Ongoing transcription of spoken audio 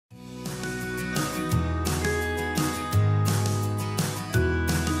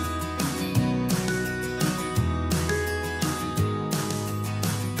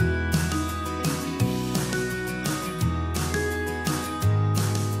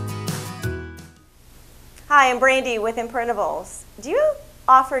Hi, I'm Brandy with Imprintables. Do you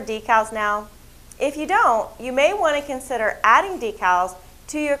offer decals now? If you don't, you may want to consider adding decals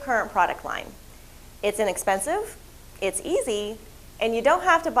to your current product line. It's inexpensive, it's easy, and you don't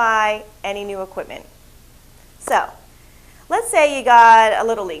have to buy any new equipment. So, let's say you got a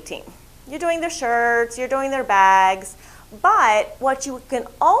Little League team. You're doing their shirts, you're doing their bags, but what you can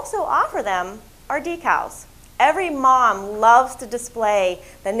also offer them are decals. Every mom loves to display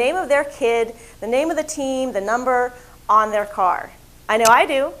the name of their kid, the name of the team, the number on their car. I know I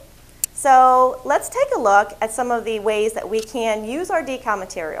do. So let's take a look at some of the ways that we can use our decal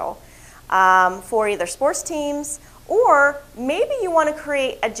material for either sports teams, or maybe you want to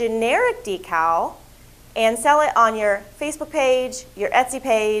create a generic decal and sell it on your Facebook page, your Etsy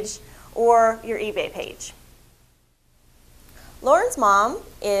page, or your eBay page. Lauren's mom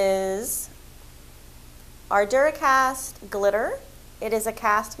is our DuraCast Glitter. It is a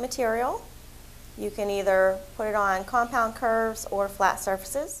cast material. You can either put it on compound curves or flat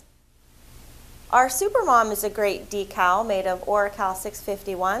surfaces. Our Supermom is a great decal made of OraCal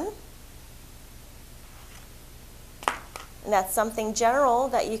 651. And that's something general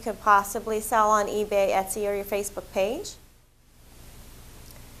that you could possibly sell on eBay, Etsy, or your Facebook page.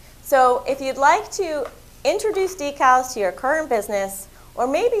 So if you'd like to introduce decals to your current business, or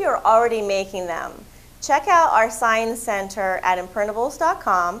maybe you're already making them, check out our Sign Center at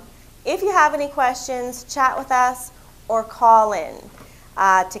Imprintables.com. If you have any questions, chat with us or call in.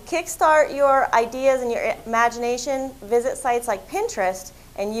 To kickstart your ideas and your imagination, visit sites like Pinterest,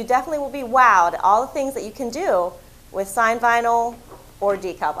 and you definitely will be wowed at all the things that you can do with sign vinyl or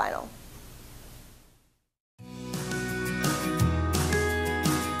decal vinyl.